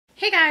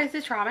Hey guys,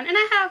 it's Robin, and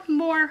I have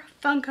more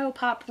Funko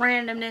Pop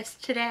randomness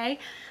today.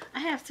 I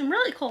have some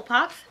really cool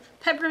pops.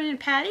 Peppermint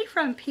Patty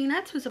from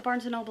Peanuts, who's a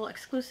Barnes & Noble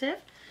exclusive.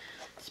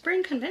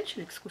 Spring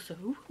Convention exclusive.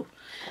 Ooh.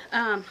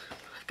 I've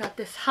got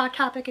this Hot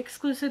Topic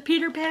exclusive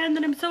Peter Pan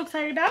that I'm so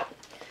excited about.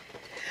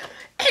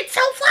 It's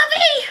so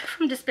fluffy!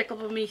 From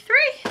Despicable Me 3.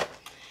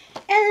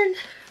 And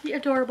the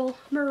adorable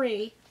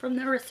Marie from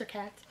the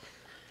Aristocats,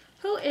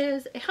 who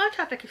is a Hot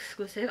Topic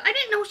exclusive. I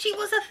didn't know she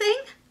was a thing.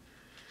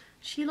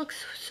 She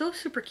looks so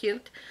super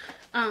cute.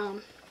 Yeah,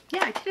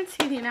 I didn't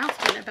see the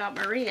announcement about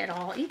Marie at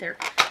all either.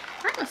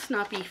 I must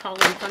not be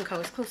following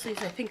Funko as closely as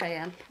I think I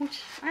am,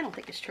 which I don't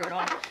think is true at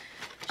all.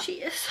 She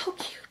is so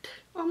cute.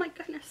 Oh my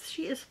goodness,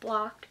 she is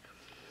blocked.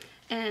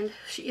 And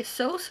she is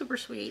so super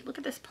sweet. Look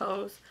at this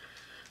pose.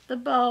 The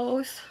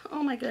bows.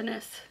 Oh my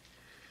goodness.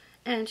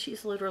 And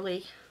she's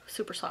literally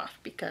super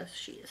soft because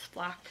she is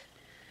blocked.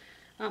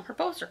 Her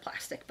bows are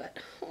plastic, but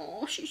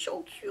oh, she's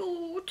so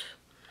cute.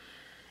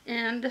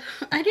 And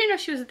I didn't know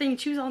she was a thing.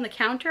 She was on the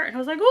counter, and I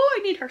was like, oh,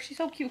 I need her. She's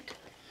so cute.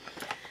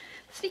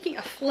 Speaking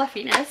of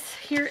fluffiness,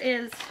 here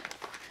is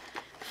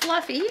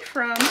Fluffy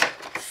from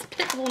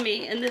Despicable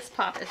Me, and this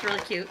pop is really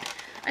cute.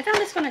 I found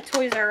this one at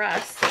Toys R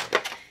Us,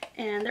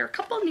 and there are a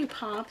couple of new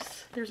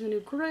pops. There's a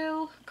new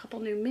Gru, a couple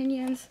new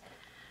Minions.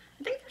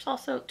 I think there's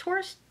also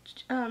Tourist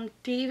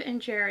Dave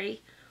and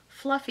Jerry,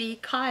 Fluffy,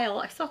 Kyle.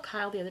 I saw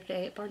Kyle the other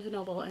day at Barnes &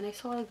 Noble, and I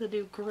saw the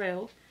new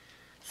Gru,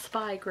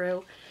 Spy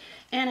Gru.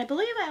 And I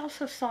believe I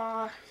also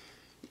saw,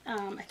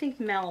 I think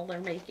Mel they're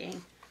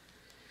making.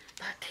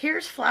 But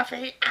here's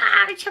Fluffy.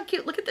 Ah, it's so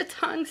cute. Look at the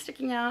tongue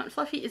sticking out.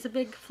 Fluffy is a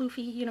big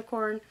floofy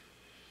unicorn.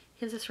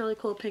 He has this really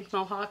cool pink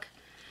mohawk.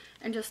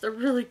 And just a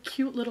really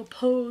cute little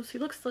pose. He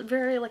looks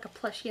very like a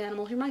plushy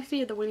animal. He reminds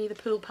me of the Winnie the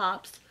Pooh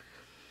pops.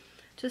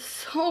 Just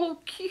so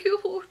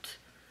cute.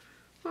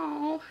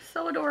 Oh,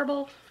 so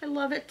adorable. I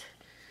love it.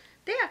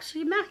 They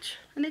actually match.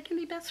 And they can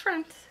be best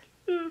friends.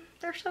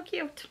 They're so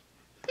cute.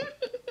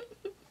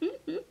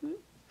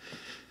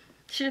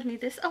 Should have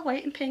made this a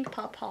white and pink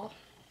pop haul.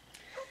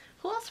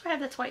 Who else do I have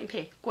that's white and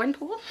pink?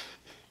 Gwenpool?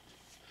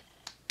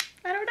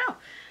 I don't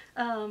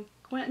know.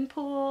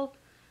 Gwenpool,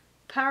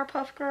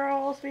 Powerpuff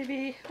Girls,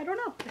 maybe. I don't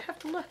know. I have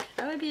to look.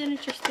 That would be an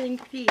interesting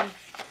theme.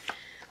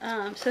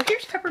 So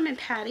here's Peppermint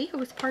Patty, who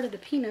was part of the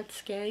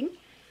Peanuts gang.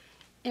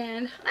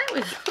 And I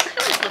always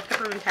love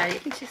Peppermint Patty. I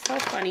think she's so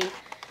funny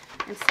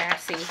and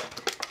sassy.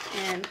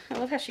 And I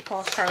love how she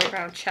calls Charlie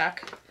Brown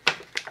Chuck.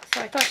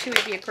 So I thought she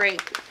would be a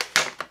great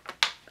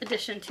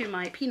addition to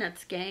my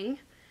Peanuts gang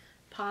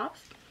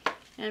pops.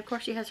 And of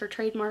course she has her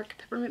trademark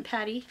Peppermint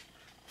Patty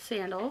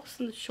sandals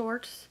and the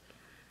shorts,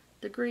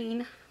 the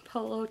green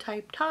polo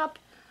type top,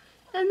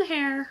 and the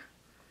hair.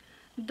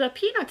 The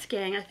Peanuts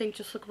gang I think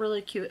just look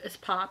really cute as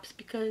pops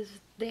because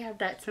they have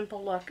that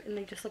simple look and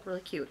they just look really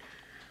cute.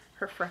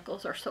 Her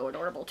freckles are so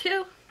adorable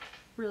too.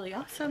 Really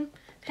awesome.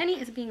 Penny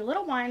is being a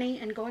little whiny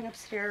and going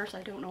upstairs.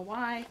 I don't know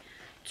why.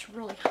 It's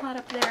really hot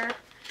up there.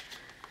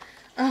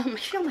 I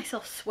feel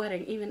myself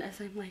sweating even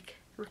as I'm like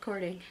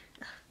recording.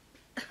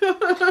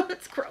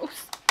 It's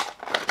gross.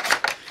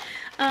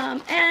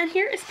 And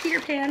here is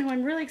Peter Pan, who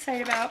I'm really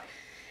excited about.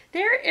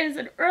 There is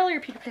an earlier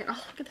Peter Pan.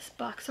 Oh, look at this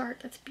box art.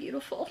 That's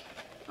beautiful.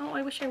 Oh,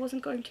 I wish I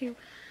wasn't going to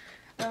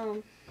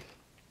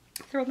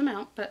throw them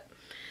out. But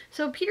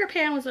so Peter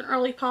Pan was an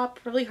early pop,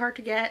 really hard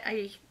to get.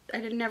 I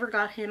never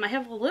got him. I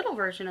have a little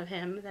version of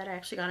him that I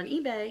actually got on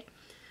eBay.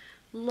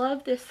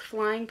 Love this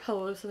flying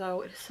pose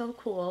though. It is so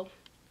cool.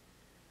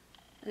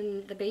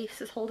 And the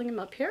base is holding him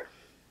up here.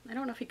 I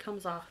don't know if he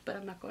comes off, but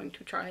I'm not going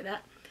to try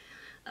that.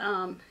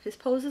 His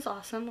pose is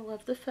awesome. I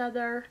love the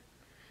feather.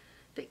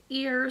 The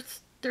ears,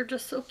 they're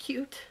just so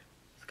cute.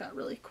 He's got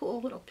really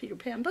cool little Peter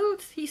Pan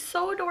boots. He's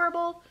so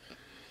adorable.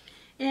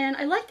 And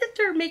I like that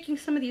they're making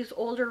some of these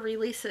older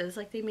releases.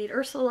 Like they made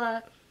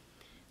Ursula,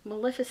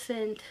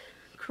 Maleficent,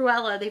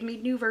 Cruella. They've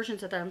made new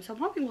versions of them. So I'm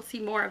hoping we'll see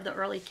more of the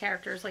early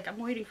characters. Like I'm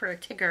waiting for a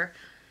Tigger.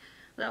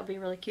 That'll be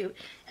really cute.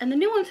 And the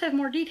new ones have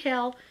more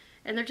detail.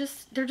 And they're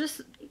just,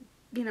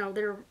 you know,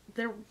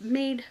 they're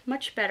made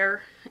much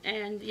better,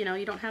 and you know,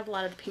 you don't have a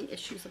lot of the paint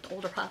issues that the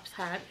older pops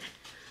had.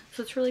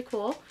 So it's really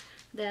cool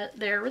that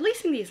they're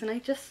releasing these, and I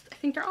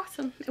think they're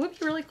awesome. It would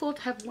be really cool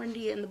to have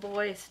Wendy and the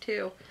boys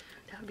too.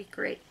 That would be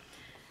great.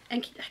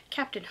 And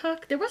Captain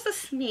Hook. There was a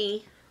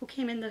Smee who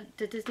came in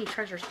the Disney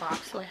Treasures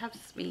box, so I have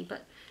Smee,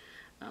 but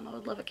I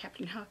would love a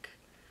Captain Hook.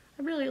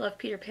 I really love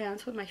Peter Pan.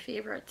 It's one of my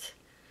favorites.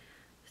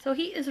 So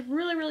he is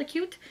really, really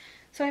cute.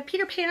 So I have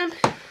Peter Pan.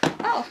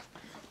 Oh.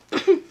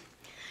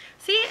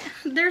 See,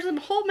 there's a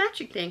whole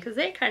matching thing because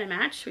they kind of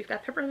match. We've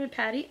got Peppermint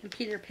Patty and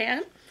Peter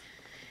Pan.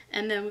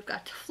 And then we've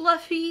got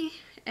Fluffy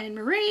and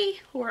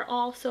Marie, who are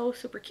all so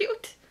super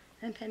cute.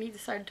 And Penny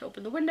decided to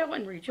open the window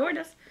and rejoin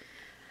us.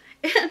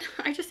 And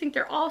I just think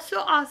they're all so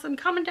awesome.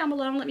 Comment down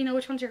below and let me know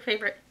which one's your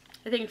favorite.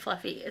 I think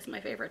Fluffy is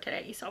my favorite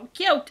today. He's so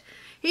cute.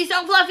 He's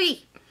so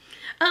fluffy.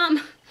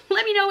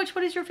 Let me know which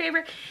one is your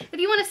favorite. If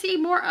you want to see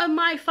more of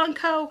my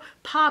Funko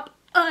Pop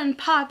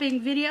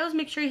unpopping videos,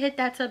 make sure you hit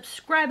that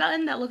subscribe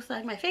button that looks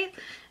like my face,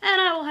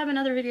 and I will have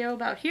another video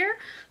about here,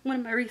 one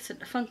of my recent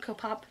Funko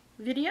Pop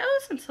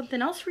videos and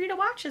something else for you to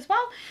watch as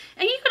well.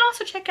 And you can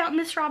also check out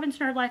Miss Robin's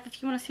Nerd Life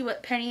if you want to see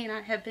what Penny and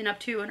I have been up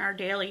to in our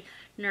daily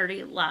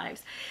nerdy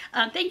lives.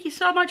 Thank you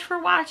so much for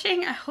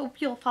watching. I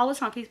hope you'll follow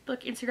us on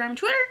Facebook, Instagram, and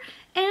Twitter.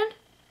 And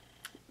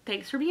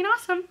thanks for being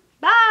awesome.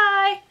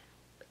 Bye!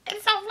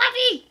 It's so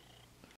fluffy!